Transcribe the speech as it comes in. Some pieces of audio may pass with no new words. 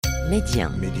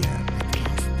ميديان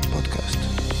بودكاست.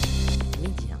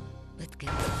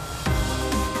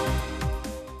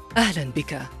 أهلا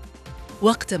بك.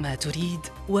 وقتما تريد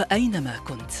وأينما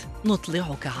كنت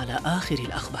نطلعك على آخر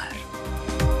الأخبار.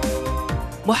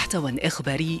 محتوى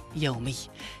إخباري يومي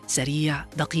سريع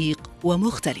دقيق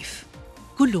ومختلف،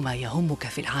 كل ما يهمك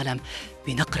في العالم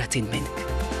بنقرة منك.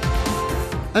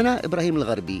 أنا إبراهيم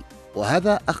الغربي،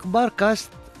 وهذا أخبار كاست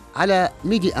على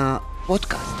ميديان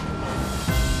بودكاست.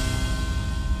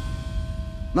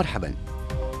 مرحبا.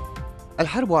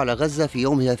 الحرب على غزة في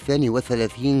يومها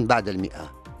 32 بعد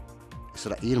 100.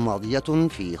 إسرائيل ماضية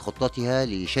في خطتها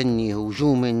لشن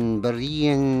هجوم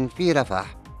بري في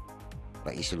رفح.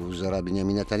 رئيس الوزراء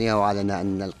بنيامين نتنياهو أعلن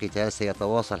أن القتال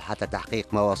سيتواصل حتى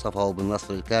تحقيق ما وصفه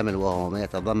بالنصر الكامل، وهو ما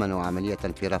يتضمن عملية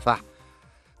في رفح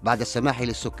بعد السماح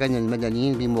للسكان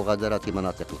المدنيين بمغادرة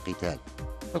مناطق القتال.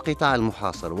 القطاع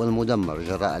المحاصر والمدمر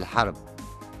جراء الحرب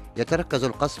يتركز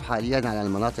القصف حاليا على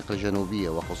المناطق الجنوبية،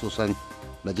 وخصوصا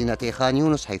مدينة خان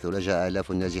يونس، حيث لجأ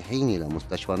آلاف النازحين إلى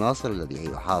مستشفى ناصر الذي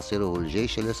يحاصره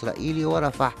الجيش الإسرائيلي،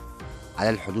 ورفح على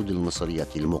الحدود المصرية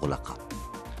المغلقة.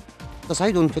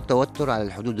 تصعيد في التوتر على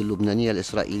الحدود اللبنانية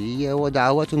الإسرائيلية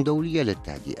ودعوات دولية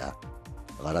للتهدئة.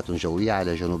 غارات جوية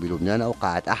على جنوب لبنان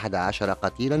أوقعت 11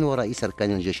 قتيلا، ورئيس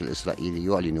أركان الجيش الإسرائيلي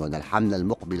يعلن أن الحملة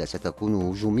المقبلة ستكون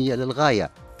هجومية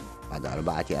للغاية بعد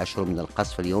 4 أشهر من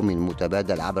القصف اليومي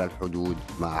المتبادل عبر الحدود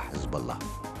مع حزب الله.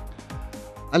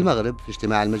 المغرب في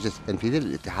اجتماع المجلس التنفيذي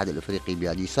للاتحاد الإفريقي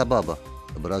بأديس أبابا،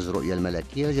 إبراز رؤية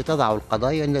الملكية التي تضع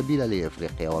القضايا النبيلة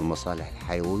لإفريقيا والمصالح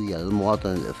الحيوية للمواطن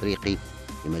الإفريقي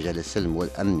في مجال السلم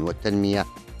والأمن والتنمية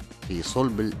في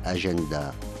صلب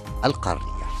الأجندة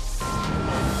القارية.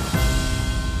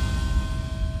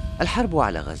 الحرب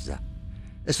على غزة.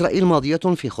 إسرائيل ماضية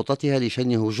في خطتها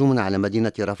لشن هجوم على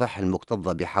مدينة رفح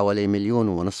المكتظة بحوالي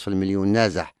 1.5 مليون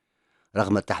نازح،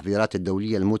 رغم التحذيرات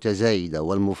الدولية المتزايدة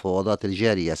والمفاوضات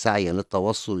الجارية سعيا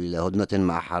للتوصل إلى هدنة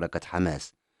مع حركة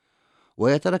حماس.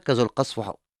 ويتركز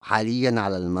القصف حاليا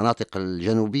على المناطق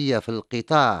الجنوبية في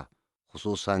القطاع،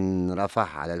 خصوصا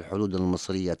رفح على الحدود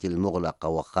المصرية المغلقة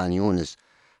وخان يونس،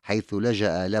 حيث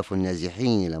لجأ آلاف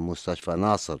النازحين إلى مستشفى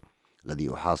ناصر الذي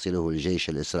يحاصره الجيش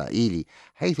الإسرائيلي،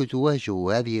 حيث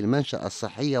تواجه هذه المنشأة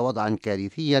الصحية وضعا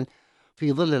كارثيا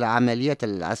في ظل العمليات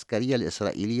العسكرية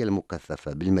الإسرائيلية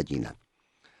المكثفة بالمدينة.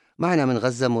 معنا من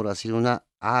غزة مراسلنا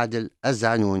عادل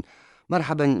الزعنون.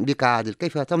 مرحبا بك عادل،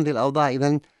 كيف تمضي الأوضاع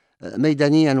إذن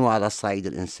ميدانيا وعلى الصعيد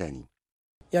الإنساني؟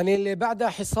 يعني بعد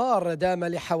حصار دام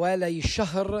لحوالي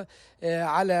شهر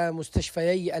على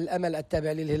مستشفيي الأمل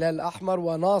التابع للهلال الأحمر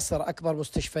وناصر أكبر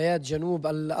مستشفيات جنوب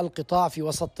القطاع في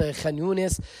وسط خان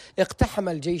يونس، اقتحم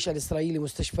الجيش الإسرائيلي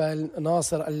مستشفى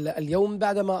ناصر اليوم،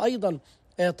 بعدما أيضا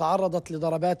تعرضت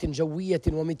لضربات جوية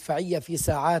ومدفعية في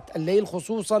ساعات الليل،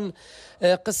 خصوصا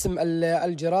قسم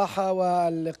الجراحة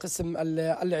والقسم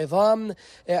العظام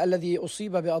الذي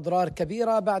أصيب بأضرار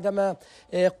كبيرة بعدما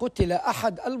قتل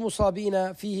أحد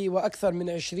المصابين فيه، وأكثر من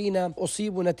 20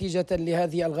 أصيبوا نتيجة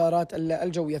لهذه الغارات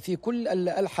الجوية. في كل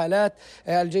الحالات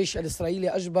الجيش الإسرائيلي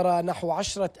أجبر نحو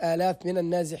 10,000 من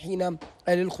النازحين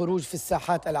للخروج في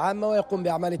الساحات العامة، ويقوم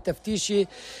بأعمال التفتيش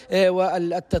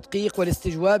والتدقيق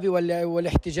والاستجواب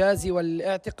والاحتجاز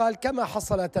والاعتقال، كما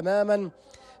حصل تماما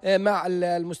مع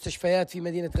المستشفيات في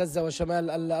مدينة غزة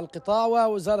وشمال القطاع.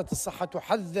 ووزارة الصحة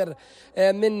تحذر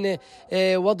من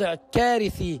وضع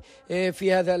كارثي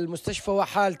في هذا المستشفى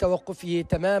وحال توقفه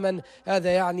تماما. هذا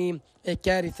يعني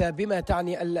كارثة بما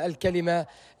تعني الكلمة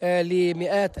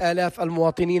لمئات آلاف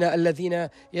المواطنين الذين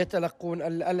يتلقون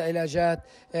العلاجات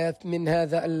من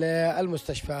هذا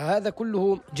المستشفى. هذا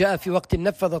كله جاء في وقت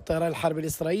نفذ الطيران الحرب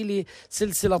الإسرائيلي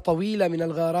سلسلة طويلة من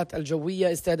الغارات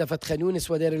الجوية استهدفت خان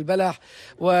يونس ودير البلح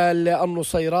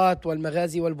والنصيرات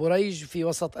والمغازي والبريج في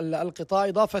وسط القطاع،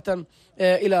 إضافة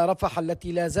إلى رفح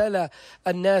التي لا زال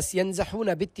الناس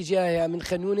ينزحون باتجاهها من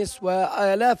خان يونس،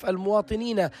 وآلاف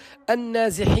المواطنين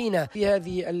النازحين في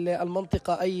هذه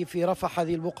المنطقة أي في رفح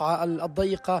هذه البقعة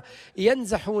الضيقة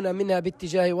ينزحون منها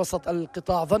باتجاه وسط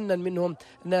القطاع ظنا منهم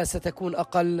أنها ستكون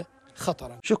أقل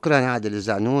خطرا. شكرا عادل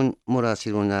الزعنون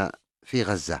مراسلنا في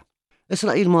غزة.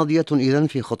 إسرائيل ماضية إذن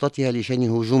في خطتها لشن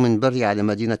هجوم بري على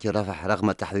مدينة رفح رغم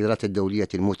التحذيرات الدولية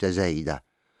المتزايدة.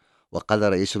 وقال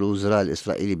رئيس الوزراء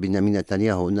الإسرائيلي بنيامين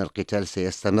نتنياهو أن القتال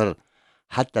سيستمر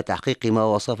حتى تحقيق ما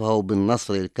وصفه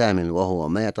بالنصر الكامل، وهو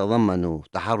ما يتضمن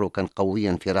تحركا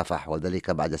قويا في رفح،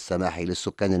 وذلك بعد السماح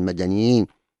للسكان المدنيين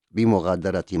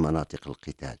بمغادرة مناطق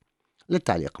القتال.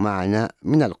 للتعليق معنا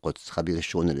من القدس خبير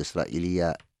الشؤون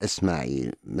الإسرائيلية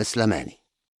إسماعيل مسلماني.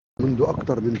 منذ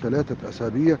أكثر من 3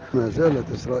 أسابيع ما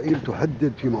زالت إسرائيل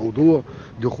تهدد في موضوع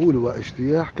دخول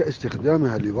واجتياح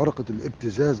كاستخدامها لورقة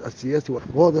الابتزاز السياسي.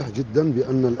 واضح جدا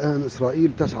بأن الآن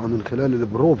إسرائيل تسعى من خلال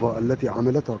البروفا التي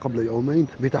عملتها قبل يومين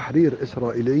بتحرير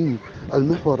إسرائيليين.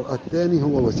 المحور الثاني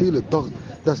هو وسيلة ضغط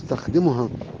تستخدمها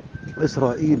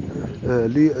إسرائيل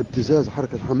لابتزاز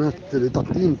حركة حماس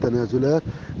لتقديم تنازلات،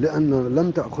 لأن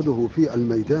لم تأخذه في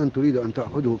الميدان تريد أن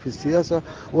تأخذه في السياسة.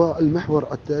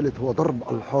 والمحور الثالث هو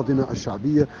ضرب الحاضنة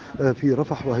الشعبية في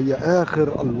رفح، وهي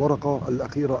آخر الورقة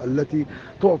الأخيرة التي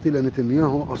تعطي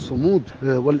لنتنياهو الصمود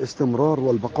والاستمرار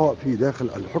والبقاء في داخل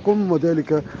الحكم،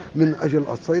 وذلك من أجل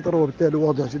السيطرة. وبالتالي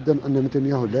واضح جدا أن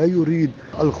نتنياهو لا يريد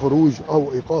الخروج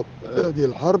أو إيقاف هذه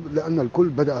الحرب، لأن الكل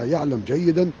بدأ يعلم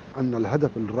جيدا أن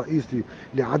الهدف الرئيسي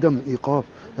لعدم إيقاف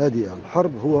هذه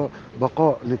الحرب هو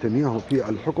بقاء نتنياهو في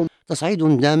الحكم.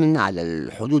 تصعيد دام على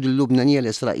الحدود اللبنانية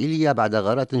الإسرائيلية بعد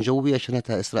غارات جوية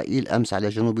شنتها إسرائيل أمس على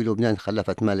جنوب لبنان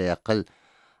خلفت ما لا يقل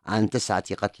عن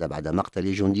 9 قتلى بعد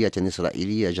مقتل جندية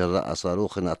إسرائيلية جراء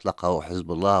صاروخ أطلقه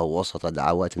حزب الله وسط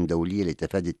دعوات دولية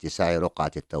لتفادي اتساع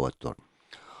رقعة التوتر.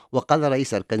 وقال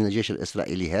رئيس أركان الجيش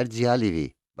الإسرائيلي هيرتزي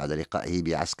هاليفي بعد لقائه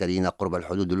بعسكريين قرب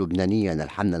الحدود اللبنانية أن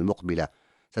الحملة المقبلة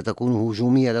ستكون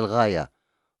هجومية للغاية،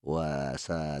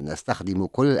 وسنستخدم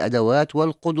كل الأدوات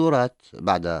والقدرات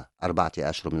بعد 4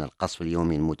 أشهر من القصف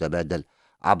اليومي المتبادل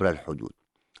عبر الحدود.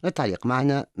 للتعليق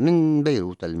معنا من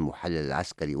بيروت المحلل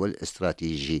العسكري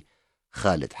والاستراتيجي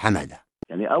خالد حمادة.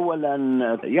 يعني أولا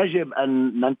يجب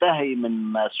أن ننتهي من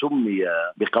ما سمي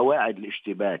بقواعد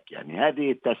الاشتباك، يعني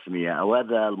هذه التسمية أو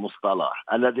هذا المصطلح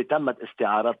الذي تمت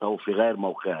استعارته في غير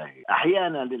موقعه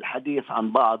أحيانا للحديث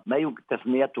عن بعض ما يمكن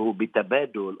تسميته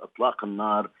بتبادل إطلاق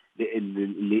النار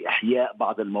لإحياء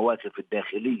بعض المواقف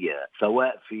الداخلية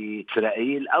سواء في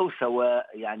إسرائيل أو سواء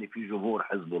يعني في جمهور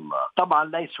حزب الله. طبعا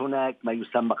ليس هناك ما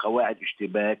يسمى قواعد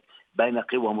اشتباك بين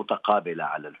قوى متقابلة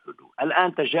على الحدود.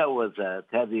 الآن تجاوزت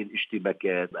هذه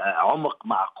الاشتباكات عمق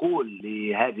معقول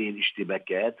لهذه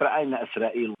الاشتباكات. رأينا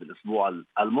إسرائيل في الأسبوع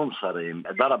المنصرم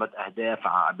ضربت أهداف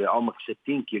بعمق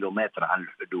 60 كيلومتر عن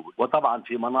الحدود، وطبعا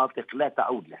في مناطق لا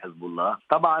تعود لحزب الله.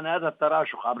 طبعا هذا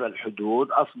التراشق عبر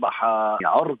الحدود أصبح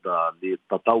عرضة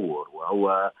للتطور،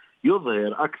 وهو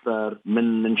يظهر أكثر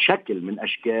من شكل من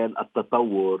أشكال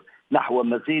التطور نحو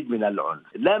مزيد من العنف.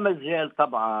 لا مجال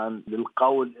طبعا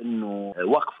للقول أنه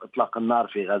وقف إطلاق النار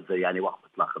في غزة يعني وقف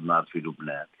إطلاق النار في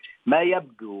لبنان. ما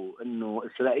يبدو أنه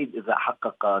إسرائيل إذا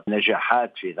حققت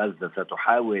نجاحات في غزة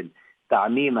ستحاول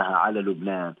تعميمها على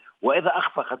لبنان، وإذا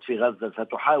أخفقت في غزة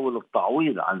ستحاول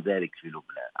التعويض عن ذلك في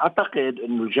لبنان. أعتقد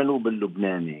أنه الجنوب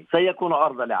اللبناني سيكون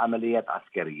عرضة لعمليات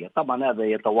عسكرية. طبعا هذا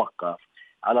يتوقف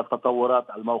على تطورات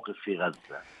الموقف في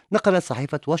غزة. نقلت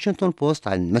صحيفة واشنطن بوست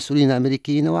عن مسؤولين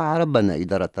أمريكيين وعرب أن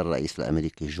إدارة الرئيس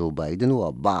الأمريكي جو بايدن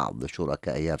وبعض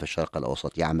شركائها في الشرق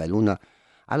الأوسط يعملون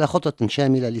على خطة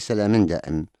شاملة لسلام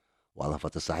دائم.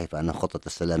 وأضافت الصحيفة أن خطة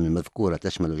السلام المذكورة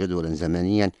تشمل جدولا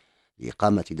زمنيا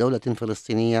لإقامة دولة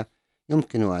فلسطينية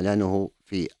يمكن إعلانه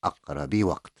في أقرب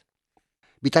وقت.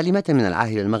 بتعليمات من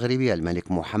العاهل المغربي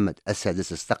الملك محمد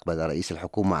السادس استقبل رئيس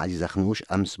الحكومة عزيز خنوش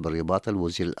أمس بالرباط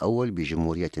الوزير الأول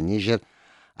بجمهورية النيجر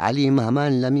علي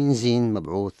مهمان لمينزين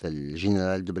مبعوث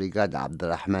الجنرال دبريغاد عبد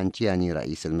الرحمن تياني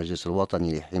رئيس المجلس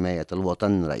الوطني لحماية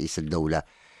الوطن رئيس الدولة.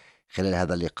 خلال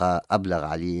هذا اللقاء أبلغ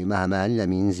علي مهمان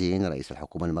لمينزين رئيس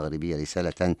الحكومة المغربية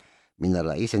رسالة من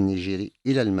الرئيس النيجيري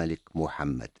إلى الملك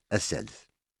محمد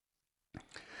السادس.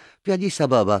 في أديس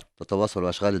أبابا تتواصل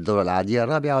أشغال الدورة العادية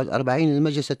 44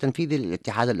 للمجلس التنفيذي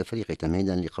للاتحاد الإفريقي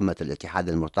تمهيدا لقمة الاتحاد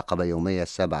المرتقبة يومي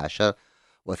 17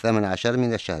 و18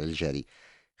 من الشهر الجاري.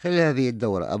 خلال هذه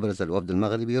الدورة أبرز الوفد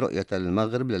المغربي رؤية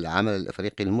المغرب للعمل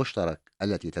الإفريقي المشترك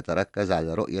التي تتركز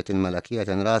على رؤية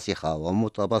ملكية راسخة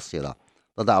ومتبصرة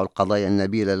تضع القضايا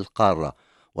النبيلة للقارة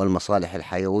والمصالح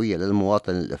الحيوية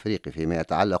للمواطن الإفريقي فيما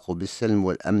يتعلق بالسلم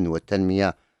والأمن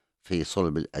والتنمية في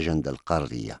صلب الأجندة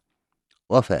القارية.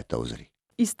 وفاء توزري.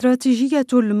 استراتيجية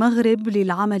المغرب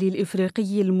للعمل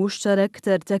الإفريقي المشترك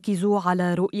ترتكز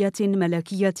على رؤية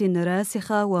ملكية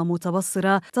راسخة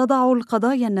ومتبصرة تضع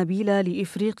القضايا النبيلة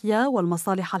لإفريقيا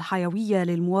والمصالح الحيوية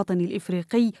للمواطن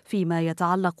الإفريقي فيما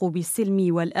يتعلق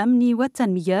بالسلم والأمن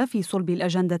والتنمية في صلب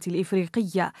الأجندة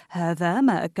الإفريقية. هذا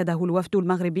ما أكده الوفد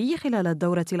المغربي خلال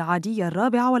الدورة العادية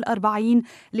 44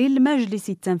 للمجلس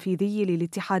التنفيذي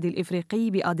للاتحاد الإفريقي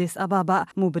بأديس أبابا،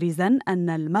 مبرزاً أن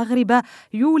المغرب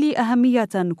يولي أهمية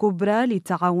إفريقية كبرى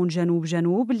للتعاون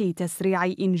جنوب لتسريع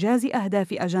إنجاز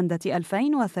أهداف أجندة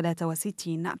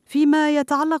 2063. فيما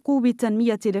يتعلق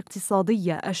بالتنمية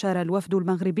الاقتصادية، أشار الوفد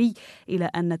المغربي إلى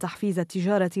أن تحفيز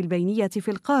التجارة البينية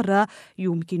في القارة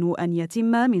يمكن أن يتم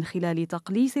من خلال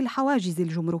تقليص الحواجز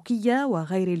الجمركية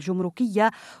وغير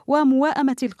الجمركية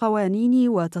ومواءمة القوانين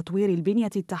وتطوير البنية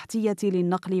التحتية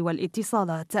للنقل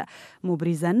والاتصالات،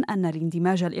 مبرزاً أن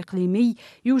الاندماج الإقليمي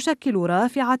يشكل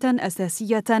رافعة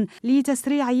أساسية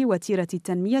لتسريع وتيرة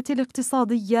التنمية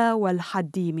الاقتصادية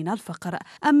والحد من الفقر.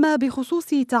 أما بخصوص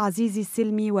تعزيز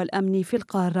السلم والأمن في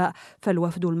القارة،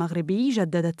 فالوفد المغربي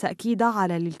جدد التأكيد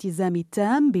على الالتزام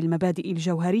التام بالمبادئ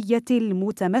الجوهرية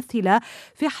المتمثلة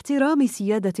في احترام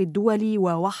سيادة الدول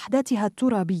ووحدتها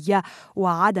الترابية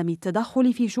وعدم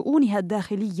التدخل في شؤونها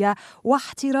الداخلية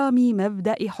واحترام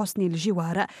مبدأ حسن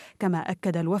الجوار. كما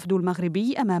أكد الوفد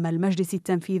المغربي أمام المجلس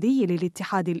التنفيذي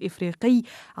للاتحاد الإفريقي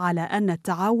على أن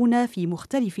التعاون في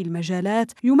مختلف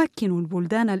المجالات يمكن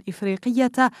البلدان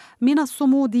الإفريقية من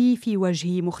الصمود في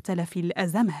وجه مختلف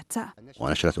الأزمات.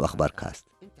 ونشرة أخبار كاست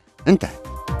انتهت.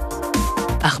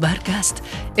 أخبار كاست،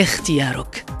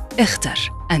 اختيارك، اختر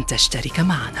أن تشترك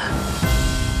معنا.